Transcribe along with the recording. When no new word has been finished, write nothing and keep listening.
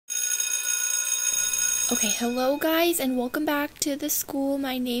Okay, hello guys, and welcome back to the school.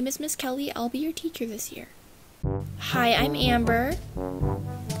 My name is Miss Kelly. I'll be your teacher this year. Hi, I'm Amber.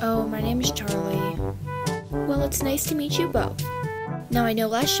 Oh, my name is Charlie. Well, it's nice to meet you both. Now, I know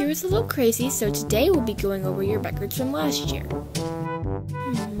last year was a little crazy, so today we'll be going over your records from last year.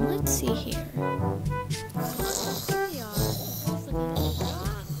 Let's see here.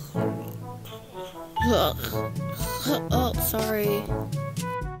 Oh, sorry.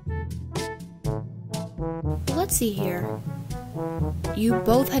 Let's see here. You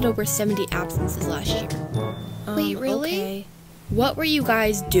both had over 70 absences last year. Wait, really? Okay. What were you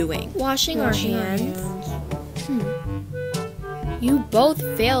guys doing? Washing our hands. You both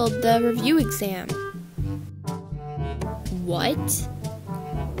failed the review exam. What?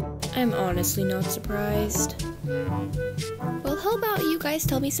 I'm honestly not surprised. Well, how about you guys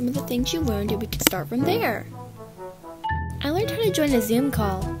tell me some of the things you learned and we could start from there. I learned how to join a Zoom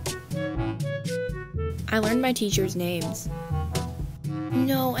call. I learned my teachers' names.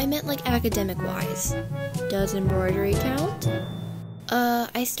 No, I meant like academic-wise. Does embroidery count?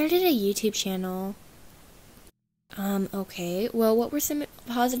 I started a YouTube channel. Okay. Well, what were some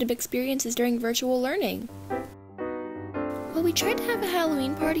positive experiences during virtual learning? Well, we tried to have a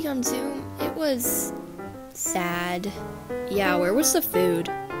Halloween party on Zoom. It was sad. Yeah, where was the food?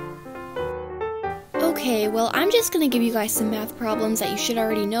 Okay, well, I'm just gonna give you guys some math problems that you should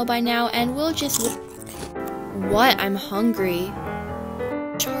already know by now, and we'll just... What? I'm hungry.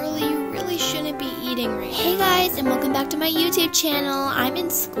 Charlie, you really shouldn't be eating right now. Hey guys, and welcome back to my YouTube channel. I'm in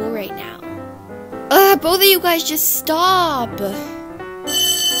school right now. Both of you guys just stop!